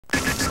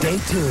Stay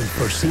tuned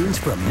for scenes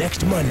from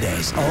next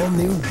Monday's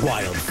all-new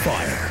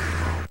Wildfire.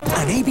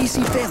 An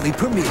ABC Family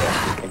premiere.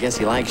 I guess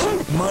he likes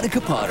you. Monica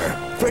Potter,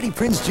 Freddie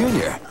Prinze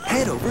Jr.,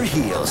 Head Over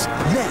Heels.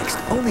 Next,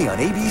 only on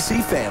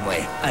ABC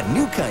Family. A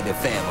new kind of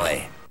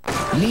family.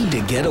 Need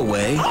to get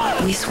away?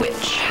 We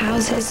switch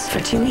houses for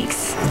 2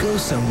 weeks. Go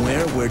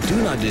somewhere where Do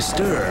Not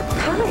Disturb.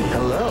 Hi.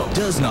 Hello.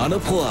 Does not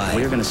apply.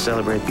 We're going to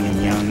celebrate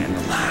being young and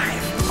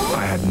alive.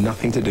 I had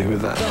nothing to do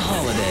with that. The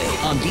Holiday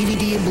on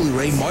DVD and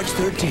Blu-ray March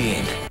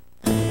 13th.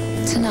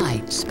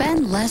 Tonight,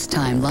 spend less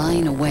time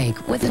lying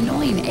awake with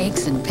annoying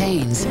aches and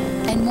pains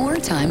and more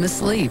time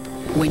asleep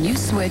when you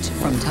switch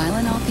from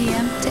Tylenol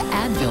PM to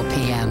Advil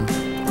PM.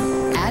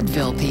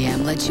 Advil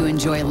PM lets you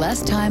enjoy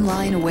less time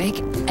lying awake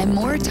and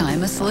more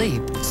time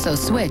asleep. So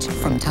switch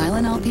from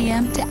Tylenol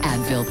PM to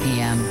Advil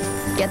PM.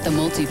 Get the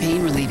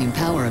multi-pain relieving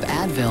power of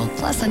Advil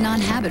plus a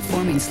non-habit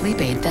forming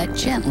sleep aid that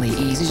gently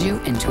eases you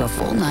into a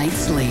full night's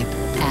sleep.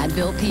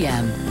 Advil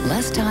PM.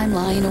 Less time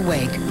lying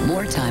awake,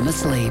 more time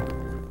asleep.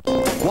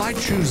 Why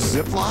choose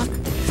Ziploc?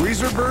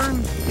 Freezer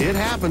burn? It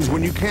happens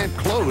when you can't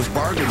close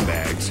bargain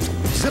bags.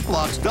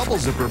 Ziploc's double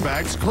zipper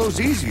bags close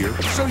easier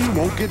so you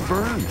won't get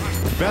burned.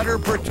 Better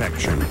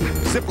protection.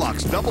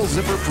 Ziploc's double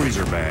zipper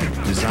freezer bag,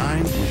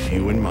 designed with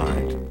you in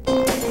mind.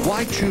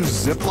 Why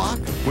choose Ziploc?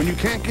 When you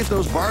can't get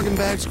those bargain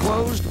bags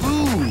closed?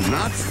 Ooh,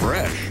 not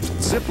fresh.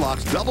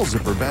 Ziploc's double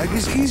zipper bag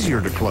is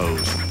easier to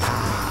close.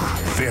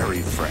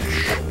 Very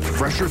fresh.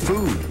 Fresher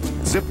food.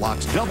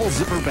 Ziploc's double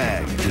zipper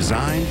bag,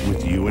 designed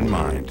with you in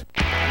mind.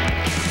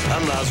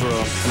 I'm Lazaro.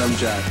 And I'm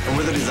Jack. And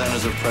we're the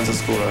designers of Princess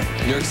Schooler.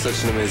 New York's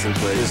such an amazing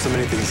place. There's so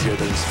many things here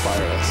that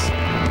inspire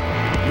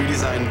us. We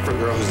designed for a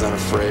girl who's not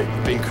afraid,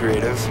 being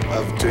creative,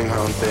 of doing her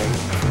own thing.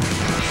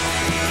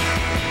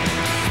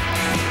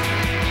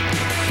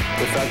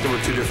 The fact that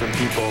we're two different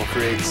people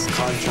creates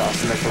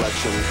contrast in the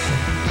collection.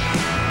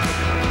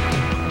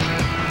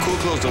 Cool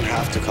clothes don't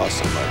have to cost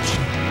so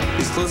much.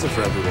 These clothes are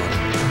for everyone.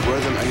 Wear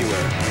them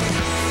anywhere.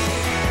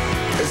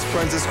 It's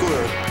Princess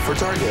Schooler for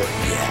Target.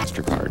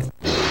 MasterCard.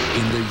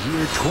 In the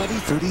year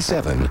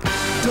 2037,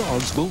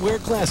 dogs will wear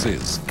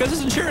glasses. Because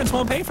his insurance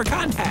won't pay for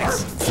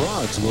contacts.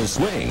 Frogs will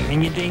swing.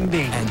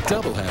 Ding-a-ding-ding. And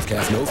double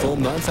half-calf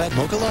no-foam non-fat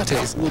mocha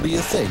lattes will be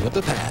a thing of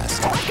the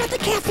past. I've got the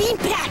caffeine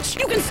patch.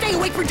 You can stay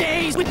awake for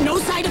days with no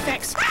side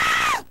effects.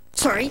 Ah!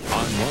 Sorry.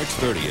 On March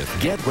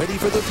 30th, get ready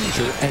for the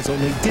future as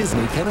only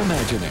Disney can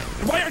imagine it.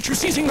 Why aren't you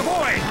seizing the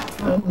boy?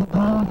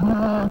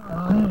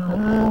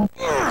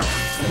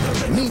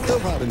 Meet the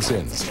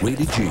Robinsons.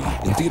 Rated G.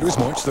 In theaters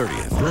March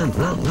 30th.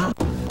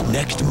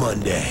 Next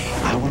Monday.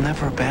 I will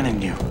never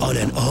abandon you. On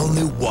an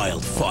all-new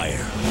Wildfire.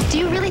 Do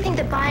you really think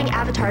that buying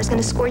Avatar is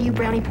going to score you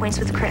brownie points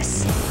with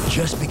Chris?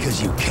 Just because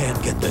you can't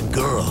get the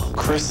girl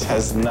Chris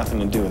has nothing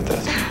to do with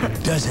this.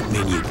 doesn't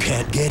mean you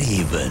can't get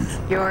even.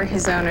 You're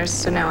his owners,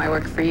 so now I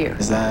work for you.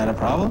 Is that a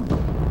problem?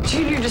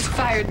 Junior just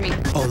fired me.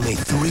 Only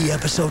 3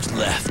 episodes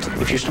left.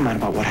 If you're still mad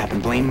about what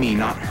happened, blame me,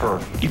 not her.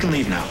 You can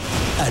leave now.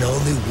 An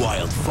all-new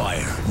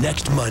Wildfire.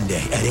 Next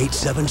Monday at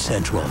 8/7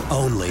 Central.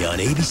 Only on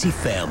ABC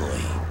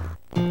Family.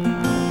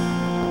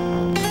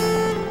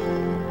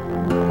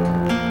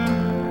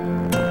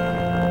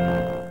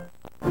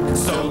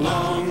 So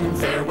long,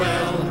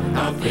 farewell,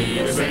 auf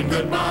Wiedersehen,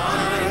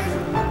 goodbye.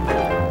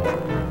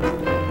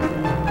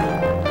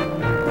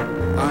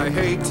 I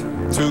hate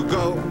to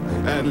go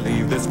and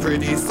leave this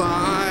pretty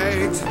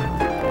sight.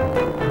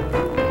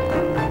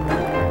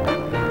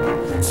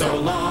 So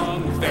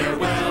long,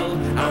 farewell,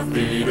 auf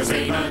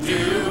Wiedersehen,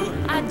 adieu.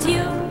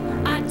 Adieu,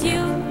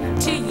 adieu,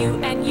 to you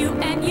and you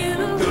and you.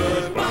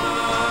 Goodbye.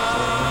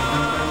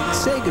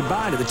 Say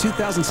goodbye to the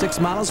 2006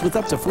 models with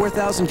up to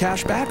 $4,000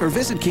 cash back or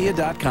visit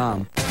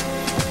Kia.com.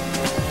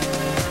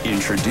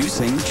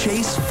 Introducing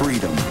Chase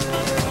Freedom.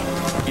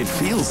 It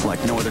feels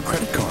like no other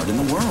credit card in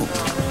the world.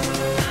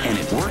 And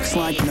it works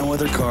like no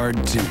other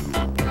card, too.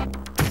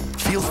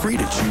 Feel free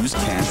to choose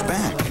cash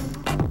back.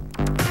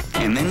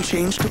 And then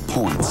change to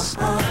points.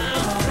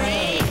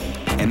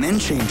 And then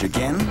change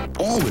again,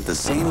 all with the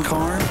same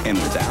card and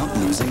without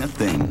losing a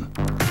thing.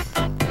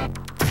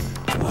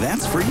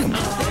 That's freedom.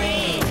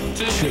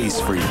 Chase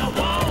Freedom.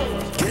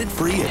 Get it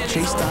free at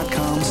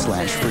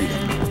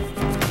chase.com/freedom.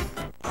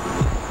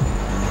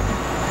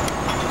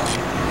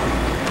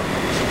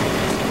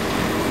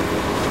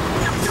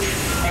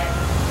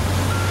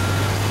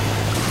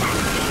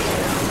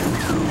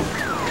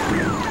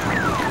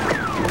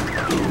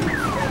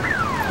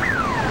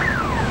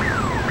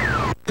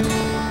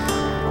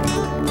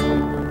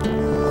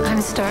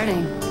 I'm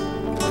starting.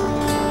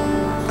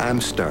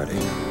 I'm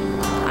starting.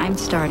 I'm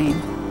starting.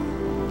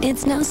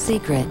 It's no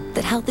secret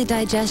that healthy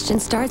digestion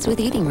starts with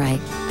eating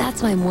right.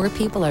 That's why more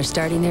people are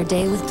starting their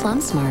day with Plum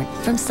Smart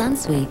from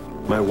Sunsweet.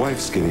 My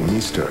wife's getting me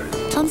started.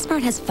 Plum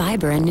Smart has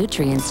fiber and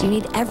nutrients you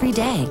need every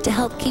day to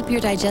help keep your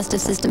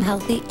digestive system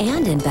healthy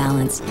and in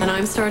balance. And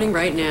I'm starting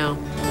right now.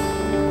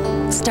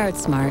 Start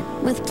smart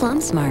with Plum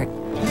Smart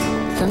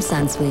from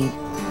Sunsweet.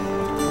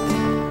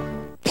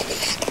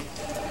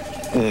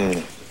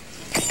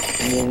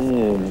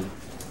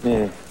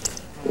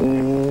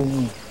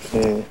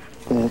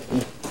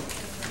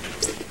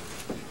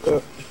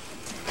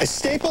 I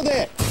stapled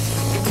it.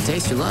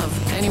 Taste your love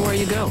anywhere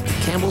you go.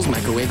 Campbell's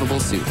microwavable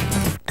soup.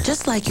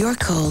 Just like your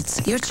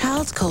colds, your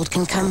child's cold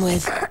can come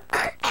with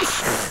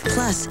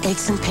plus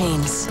aches and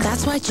pains.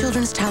 That's why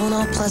Children's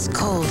Tylenol Plus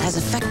Cold has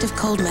effective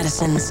cold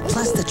medicines,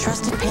 plus the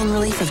trusted pain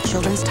relief of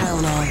Children's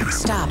Tylenol.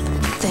 Stop.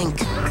 Think.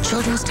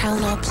 Children's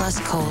Tylenol Plus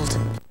Cold.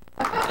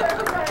 All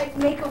right,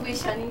 make a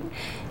wish, honey.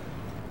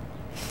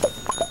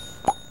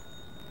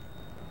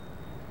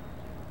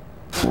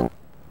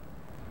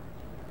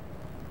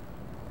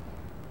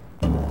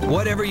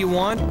 Whatever you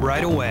want,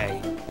 right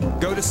away.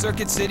 Go to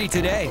Circuit City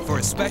today for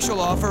a special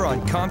offer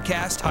on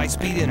Comcast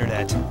high-speed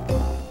internet.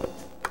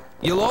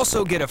 You'll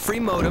also get a free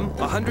modem,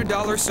 a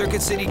 $100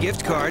 Circuit City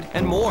gift card,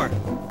 and more.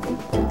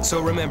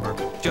 So remember,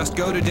 just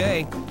go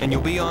today, and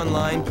you'll be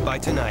online by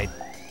tonight.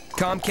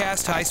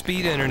 Comcast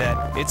high-speed internet.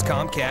 It's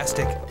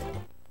Comcastic.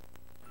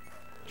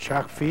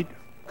 Shark feet,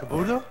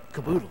 caboodle?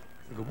 Caboodle.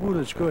 The caboodle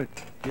is good.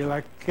 You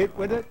like kit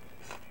with it?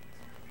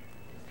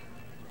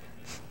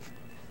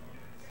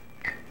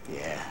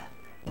 Yeah.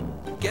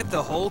 Get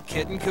the whole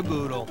kit and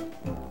caboodle.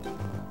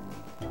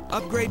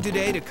 Upgrade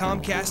today to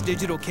Comcast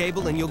digital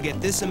cable and you'll get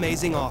this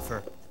amazing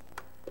offer.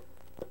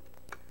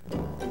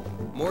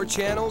 More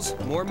channels,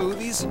 more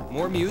movies,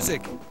 more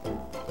music.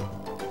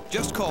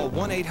 Just call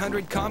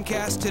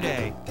 1-800-COMCAST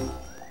today.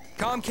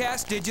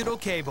 Comcast digital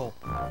cable.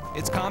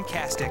 It's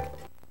Comcastic.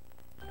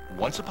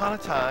 Once upon a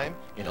time,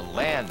 in a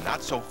land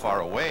not so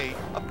far away,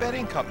 a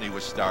bedding company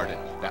was started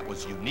that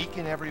was unique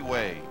in every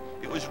way.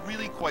 It was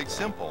really quite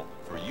simple,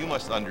 for you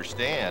must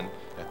understand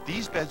that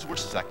these beds were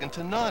second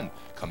to none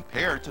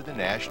compared to the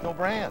national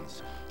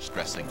brands,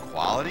 stressing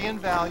quality and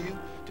value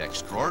to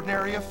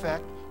extraordinary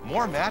effect,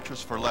 more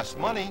mattress for less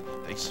money,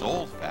 they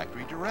sold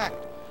factory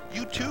direct.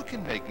 You too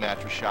can make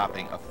mattress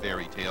shopping a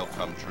fairy tale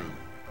come true.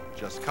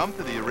 Just come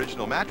to the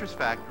original mattress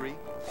factory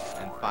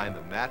and find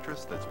the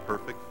mattress that's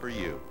perfect for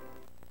you.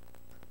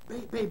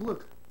 Babe,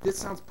 look, this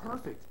sounds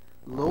perfect.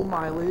 Low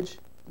mileage,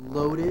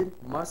 loaded,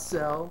 must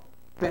sell,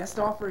 best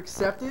offer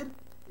accepted.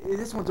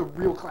 This one's a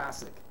real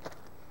classic.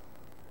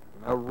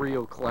 A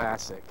real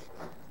classic.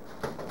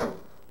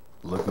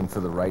 Looking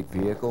for the right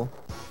vehicle?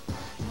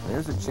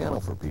 There's a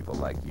channel for people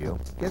like you.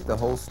 Get the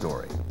whole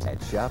story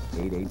at Shop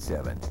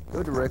 887.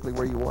 Go directly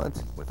where you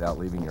want without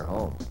leaving your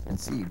home and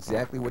see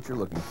exactly what you're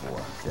looking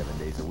for. 7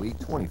 days a week,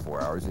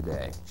 24 hours a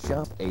day.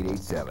 Shop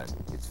 887.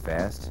 It's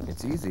fast,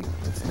 it's easy,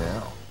 it's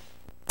now.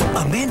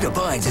 Amanda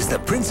Bynes is the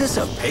princess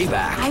of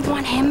payback. I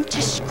want him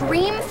to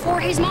scream for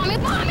his mommy,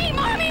 mommy,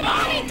 mommy,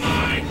 mommy!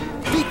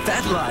 Beat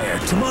That Liar,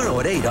 tomorrow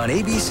at 8 on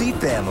ABC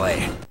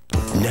Family.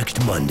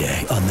 Next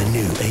Monday on the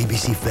new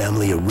ABC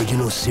Family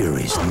original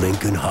series,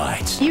 Lincoln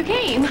Heights. You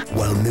came.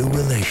 While new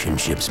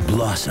relationships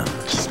blossom.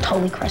 She's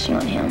totally crushing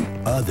on him.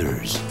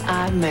 Others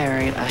I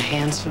married a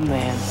handsome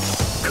man.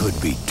 could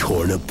be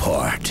torn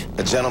apart.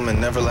 A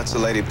gentleman never lets a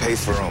lady pay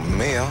for her own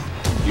meal.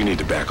 You need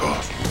to back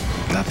off.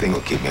 Nothing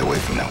will keep me away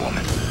from that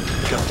woman.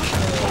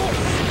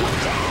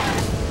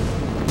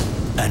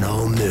 An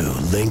all-new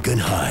Lincoln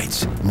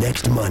Heights,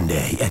 next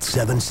Monday at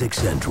 7/6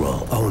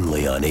 Central,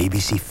 only on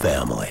ABC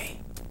Family.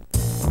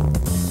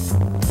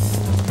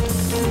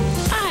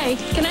 Hi,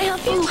 can I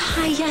help you? Oh,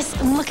 hi, yes,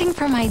 I'm looking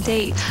for my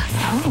date.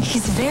 Oh,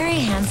 he's very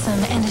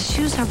handsome, and his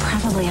shoes are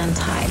probably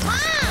untied.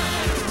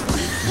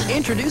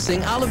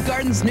 Introducing Olive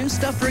Garden's new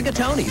stuffed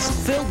rigatonis,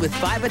 filled with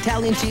 5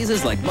 Italian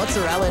cheeses like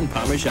mozzarella and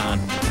Parmesan.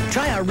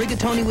 Try our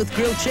rigatoni with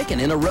grilled chicken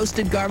in a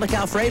roasted garlic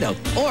Alfredo,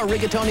 or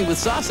rigatoni with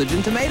sausage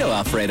and tomato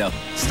Alfredo,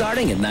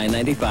 starting at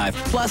 $9.95,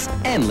 plus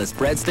endless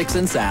breadsticks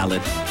and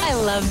salad. I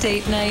love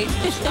date night.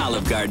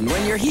 Olive Garden,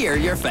 when you're here,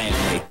 you're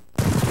family.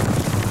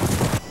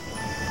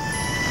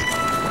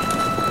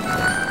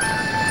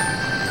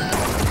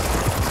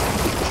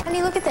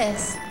 Honey, look at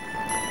this.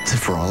 Is it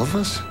for all of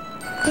us?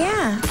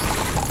 Yeah.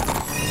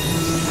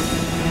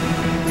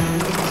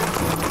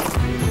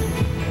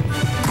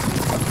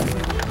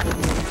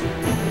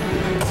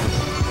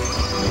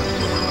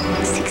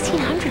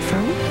 $1,600 for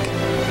a week.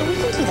 We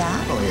can do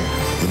that. Oh, yeah.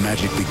 The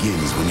magic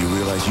begins when you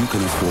realize you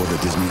can afford a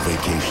Disney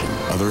vacation.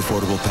 Other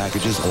affordable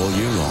packages all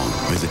year long.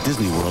 Visit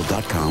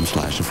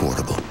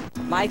DisneyWorld.com/affordable.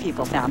 My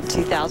people found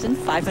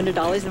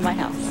 $2,500 in my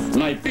house.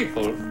 My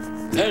people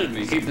help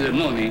me keep the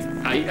money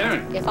I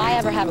earn. If I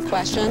ever have a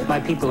question, My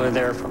people are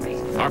there for me.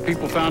 Our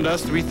people found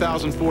us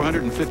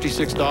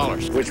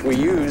 $3,456, which we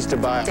use to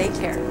buy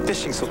daycare,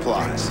 fishing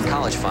supplies,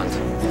 college fund.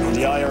 When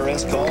the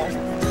IRS called,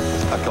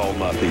 I called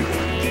my people.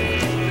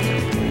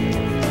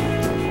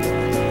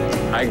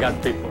 I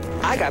got people.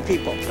 I got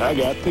people. I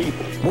got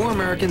people. More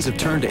Americans have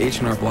turned to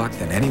H&R Block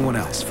than anyone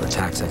else for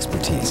tax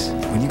expertise.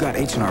 When you got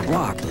H&R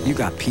Block, you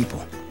got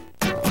people.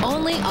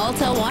 Only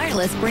AllTel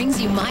Wireless brings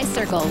you My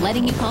Circle,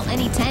 letting you call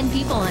any 10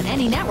 people on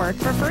any network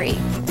for free.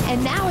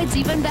 And now it's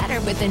even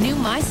better with the new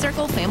My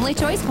Circle Family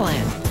Choice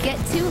Plan. Get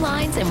 2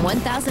 lines and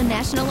 1,000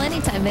 national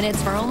anytime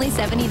minutes for only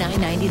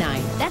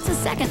 $79.99. That's a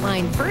second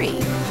line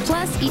free.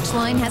 Plus, each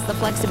line has the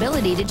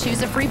flexibility to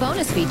choose a free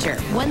bonus feature,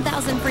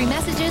 1,000 free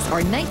messages,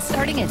 or nights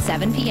starting at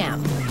 7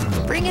 p.m.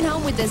 Bring it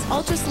home with this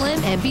ultra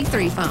slim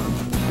MP3 phone.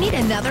 Need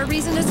another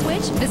reason to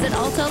switch? Visit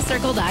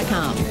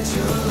AllTelCircle.com.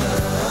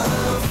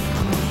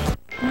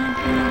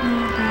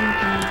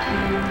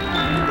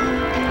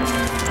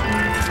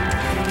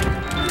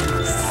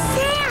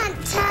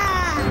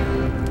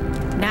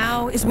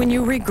 Now is when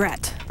you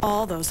regret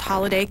all those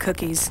holiday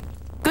cookies.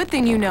 Good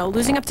thing you know,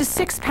 losing up to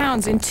 6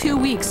 pounds in 2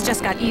 weeks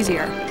just got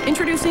easier.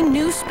 Introducing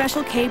new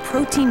Special K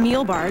protein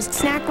meal bars,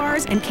 snack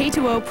bars, and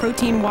K2O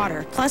protein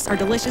water, plus our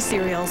delicious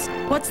cereals.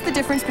 What's the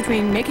difference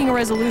between making a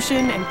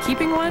resolution and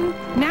keeping one?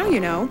 Now you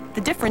know.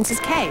 The difference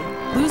is K.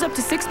 Lose up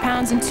to 6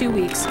 pounds in 2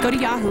 weeks. Go to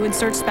Yahoo and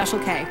search Special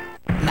K.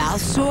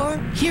 Mouth sore?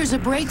 Here's a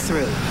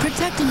breakthrough.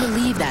 Protect and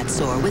relieve that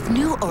sore with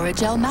new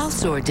Orajel mouth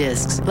sore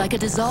discs. Like a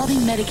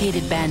dissolving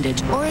medicated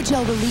bandage,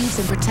 Orajel relieves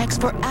and protects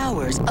for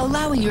hours,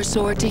 allowing your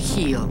sore to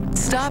heal.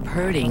 Stop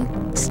hurting.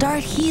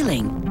 Start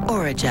healing.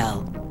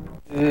 Orajel.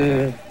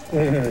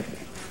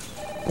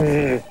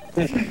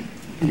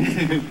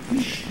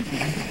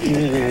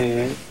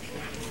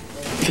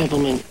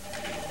 Gentlemen,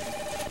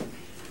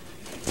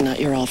 not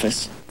your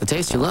office. The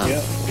taste you love.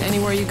 Yep.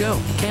 Anywhere you go.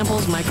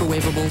 Campbell's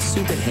microwavable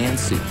soup at hand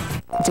soup.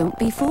 Don't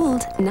be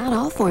fooled. Not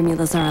all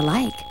formulas are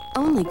alike.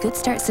 Only Good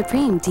Start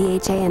Supreme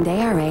DHA and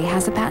ARA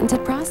has a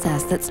patented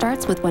process that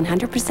starts with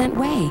 100%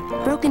 whey,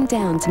 broken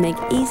down to make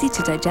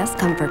easy-to-digest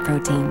comfort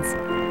proteins.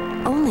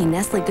 Only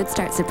Nestle Good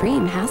Start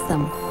Supreme has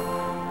them.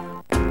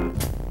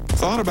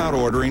 Thought about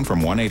ordering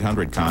from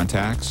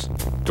 1-800-CONTACTS?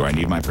 Do I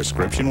need my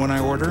prescription when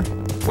I order?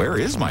 Where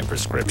is my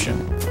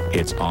prescription?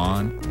 It's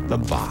on the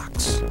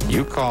box.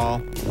 You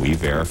call, we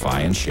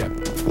verify and ship.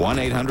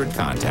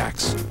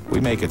 1-800-CONTACTS.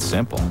 We make it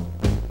simple.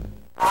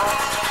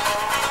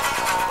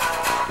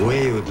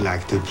 We would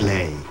like to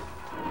play.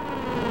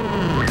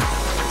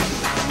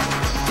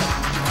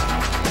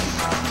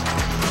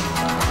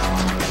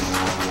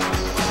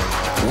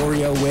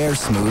 WarioWare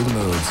Smooth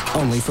Moves.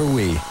 Only for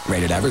Wii.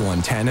 Rated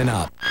everyone 10 and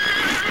up.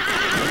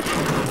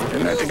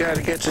 You're not the guy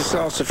that gets his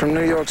salsa from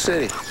New York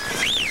City.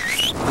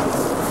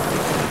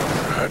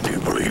 I do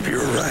believe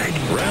you're right.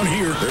 Around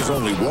here, there's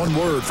only one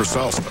word for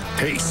salsa.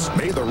 Pace.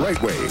 Made the right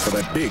way for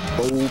that big,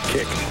 bold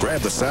kick.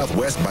 Grab the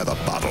Southwest by the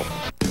bottle.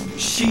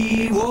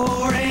 She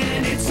wore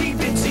an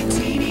itsy-bitsy,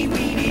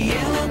 teeny-weeny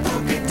yellow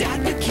polka dot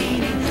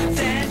bikini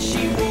that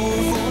she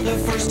wore for the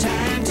first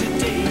time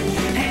today.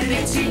 An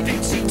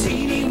itsy-bitsy,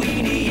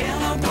 teeny-weeny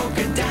yellow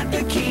polka dot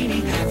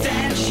bikini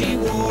that she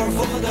wore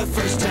for the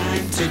first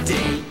time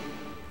today.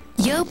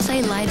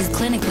 Yoplait Light is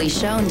clinically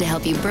shown to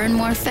help you burn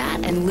more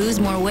fat and lose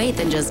more weight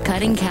than just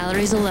cutting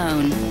calories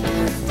alone.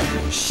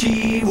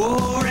 She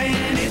wore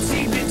an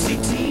itsy-bitsy,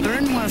 teeny.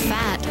 Burn more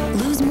fat,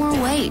 lose more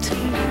weight.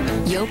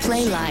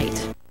 Yoplait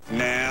Light.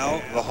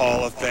 Now, the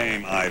Hall of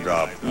Fame eye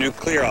drop. New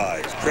Clear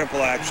Eyes,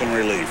 triple action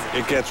relief.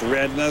 It gets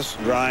redness,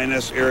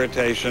 dryness,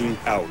 irritation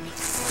out.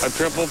 A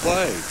triple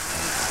play.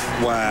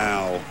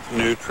 Wow,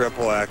 new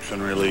triple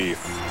action relief.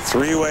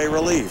 3-way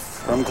relief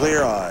from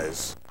Clear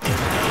Eyes.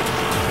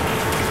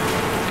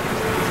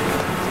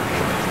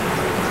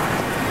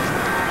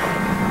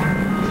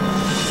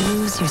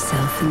 Lose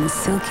yourself in the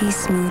silky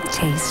smooth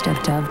taste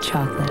of Dove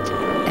chocolate.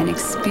 An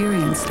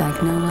experience like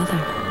no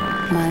other.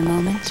 My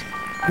moment,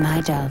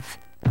 my Dove.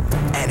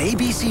 An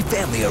ABC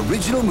Family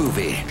original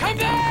movie. Come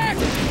back!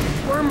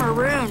 We're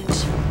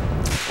marooned.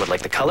 What,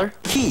 like the color?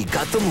 He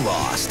got them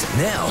lost.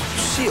 Now,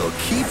 she'll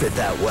keep it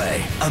that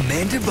way.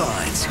 Amanda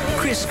Bynes,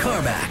 Chris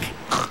Carmack.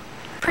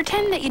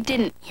 Pretend that you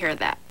didn't hear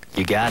that.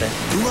 You got it.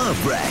 Love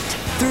Wrecked.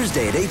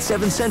 Thursday at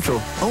 8/7 Central,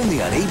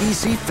 only on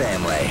ABC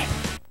Family.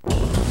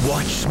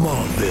 Watch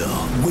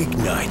Smallville,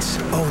 weeknights,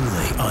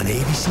 only on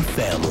ABC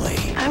Family.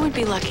 I would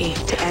be lucky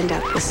to end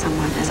up with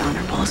someone as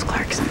honorable as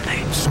Clark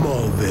someday.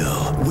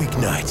 Smallville,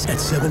 weeknights at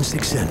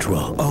 7/6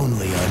 Central,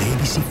 only on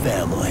ABC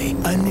Family.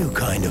 A new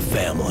kind of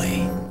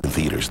family.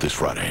 Theaters this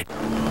Friday.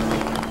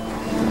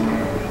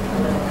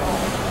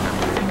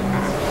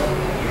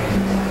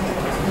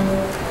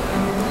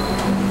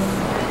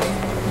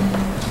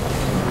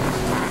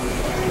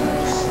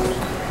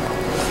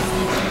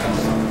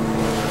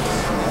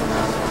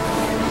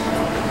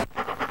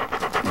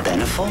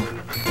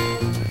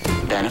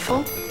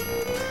 Beneful?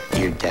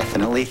 You're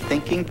definitely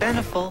thinking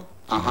Beneful.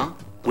 Uh-huh.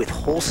 With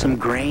wholesome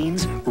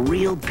grains,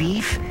 real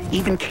beef,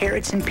 even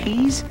carrots and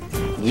peas.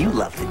 You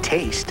love the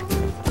taste.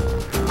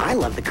 I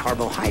love the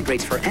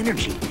carbohydrates for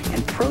energy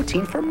and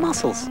protein for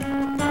muscles.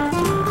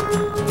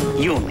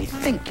 You only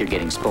think you're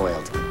getting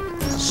spoiled.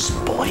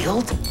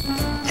 Spoiled?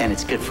 And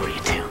it's good for you,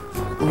 too.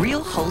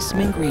 Real wholesome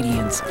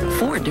ingredients,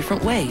 4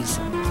 different ways.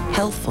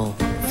 Healthful,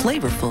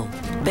 flavorful,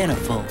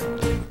 Beneful.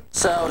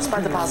 So,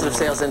 despite the positive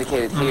sales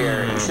indicated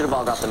here, you should have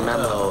all got the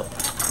memo.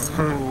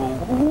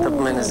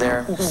 Peppermint, is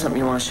there something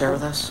you want to share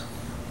with us?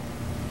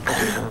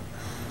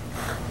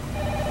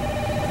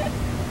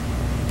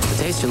 The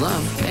taste you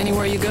love,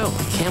 anywhere you go.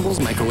 Campbell's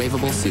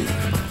microwavable soup.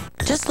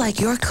 Just like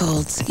your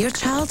colds, your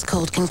child's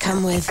cold can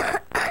come with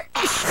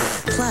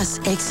plus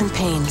aches and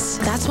pains.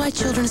 That's why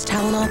Children's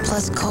Tylenol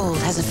Plus Cold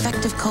has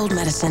effective cold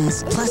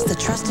medicines, plus the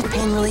trusted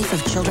pain relief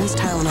of Children's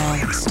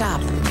Tylenol.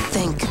 Stop.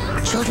 Think.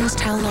 Children's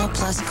Tylenol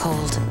Plus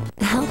Cold.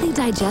 Healthy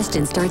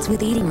digestion starts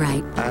with eating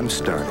right. I'm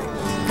starting.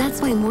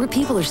 That's why more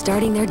people are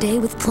starting their day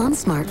with Plum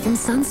Smart from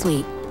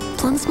Sunsweet.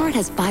 Plum Smart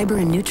has fiber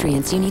and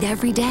nutrients you need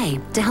every day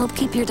to help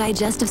keep your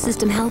digestive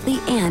system healthy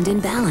and in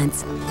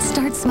balance.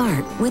 Start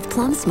smart with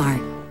Plum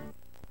Smart.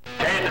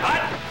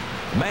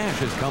 MASH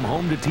has come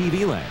home to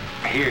TV land.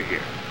 Here,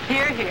 here.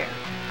 Here, here.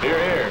 Here,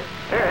 here.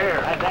 Here,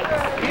 here.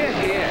 Here,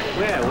 here.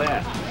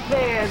 Where?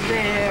 There,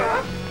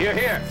 there. Here,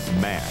 here.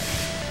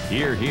 MASH.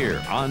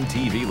 Here, on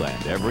TV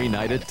land every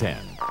night at 10.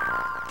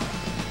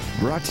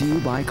 Brought to you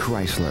by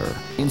Chrysler.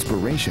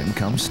 Inspiration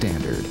comes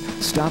standard.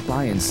 Stop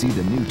by and see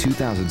the new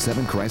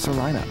 2007 Chrysler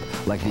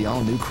lineup, like the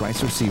all-new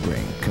Chrysler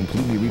Sebring,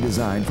 completely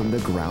redesigned from the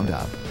ground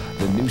up.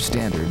 The new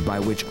standard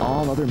by which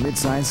all other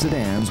midsize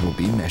sedans will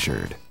be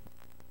measured.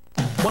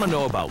 Want to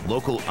know about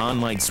local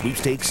online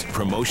sweepstakes,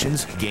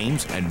 promotions,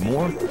 games, and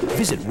more?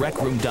 Visit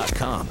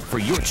RecRoom.com for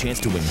your chance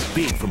to win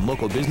big from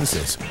local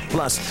businesses.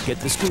 Plus, get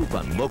the scoop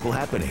on local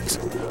happenings.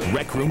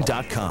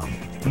 RecRoom.com.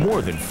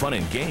 More than fun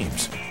and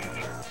games.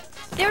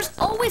 There's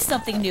always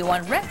something new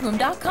on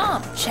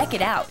RecRoom.com. Check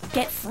it out.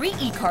 Get free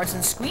e-cards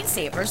and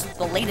screensavers,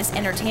 the latest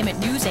entertainment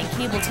news and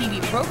cable TV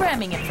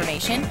programming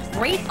information,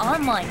 great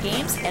online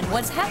games, and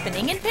what's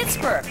happening in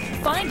Pittsburgh.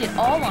 Find it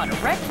all on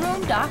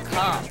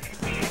RecRoom.com.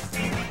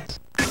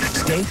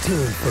 Stay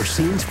tuned for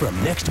scenes from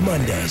next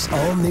Monday's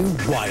all-new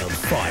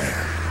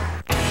Wildfire.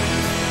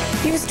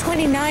 He was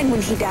 29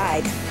 when he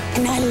died,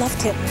 and I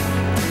loved him.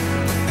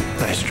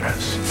 Nice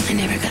dress. I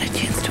never got a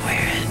chance to wear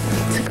it.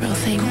 It's a girl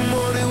thing.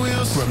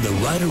 From the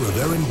writer of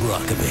Erin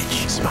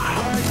Brockovich.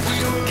 Smile.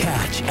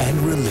 Catch and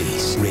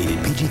Release.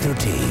 Rated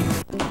PG-13.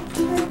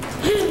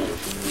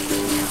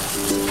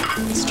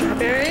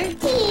 Strawberry?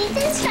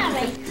 It's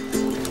strawberry.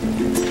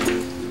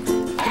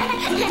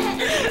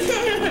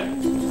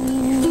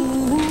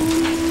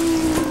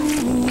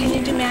 Can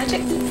you do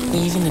magic?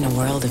 Even in a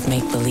world of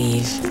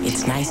make-believe,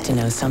 it's nice to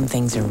know some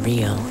things are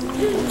real.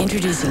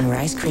 Introducing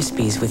Rice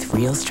Krispies with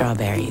real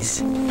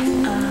strawberries.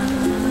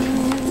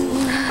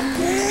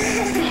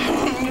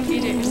 You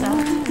do it yourself.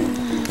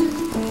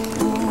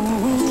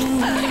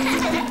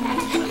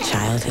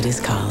 Childhood is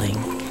calling.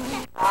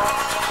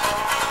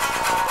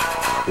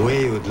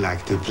 We would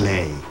like to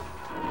play.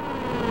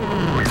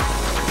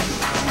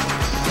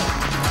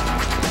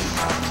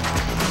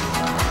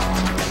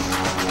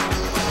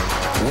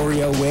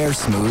 WarioWare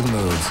Smooth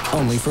Moves.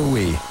 Only for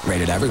Wii.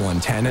 Rated everyone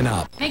 10 and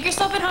up. Make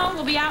yourself at home.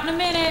 We'll be out in a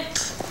minute.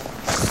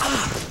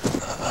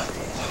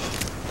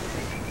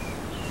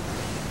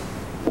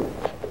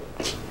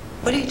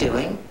 What are you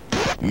doing?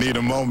 Need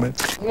a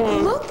moment?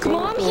 Look,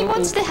 Mom, he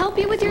wants to help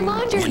you with your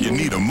laundry. When you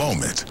need a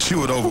moment,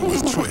 chew it over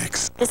with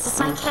Twix. This is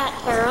my cat,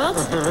 Harold.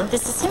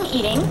 This is him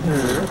eating.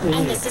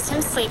 And this is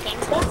him sleeping.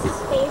 That's his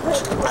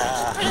favorite.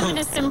 Put him in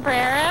a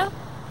sombrero.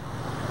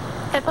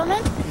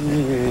 Peppermint?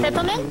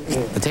 Peppermint?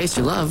 The taste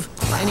you love,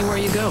 anywhere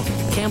you go.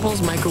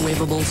 Campbell's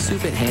microwavable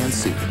soup at hand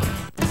soup.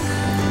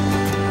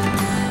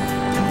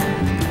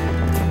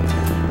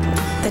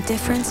 The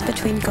difference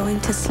between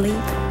going to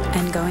sleep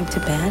and going to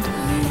bed?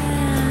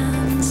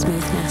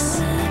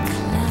 Smoothness.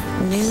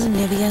 New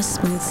Nivea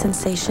Smooth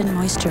Sensation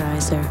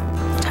Moisturizer.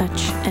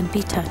 Touch and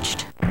be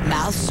touched.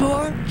 Mouth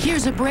sore?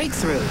 Here's a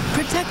breakthrough.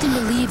 Protect and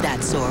relieve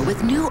that sore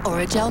with new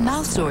Orajel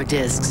mouth sore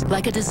discs.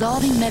 Like a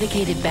dissolving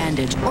medicated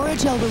bandage,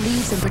 Orajel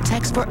relieves and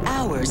protects for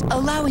hours,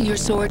 allowing your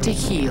sore to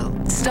heal.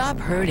 Stop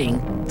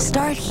hurting.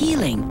 Start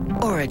healing.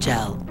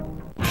 Orajel.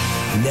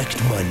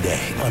 Next Monday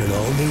on an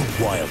all-new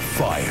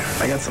Wildfire.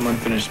 I got some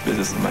unfinished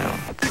business of my own.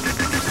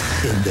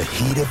 In the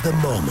heat of the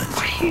moment.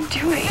 What are you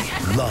doing?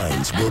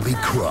 Lines will be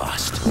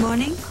crossed.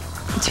 Morning.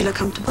 Do you look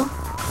comfortable?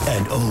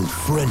 And old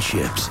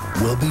friendships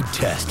will be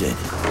tested.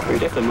 You're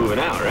definitely moving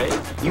out, right?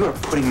 You are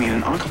putting me in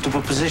an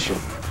uncomfortable position.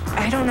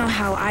 I don't know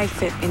how I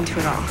fit into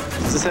it all.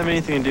 Does this have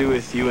anything to do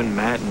with you and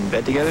Matt in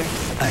bed together?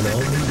 An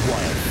all-new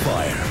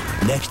Wildfire.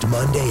 Next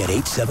Monday at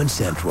 8/7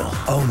 Central.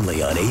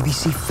 Only on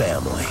ABC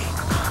Family.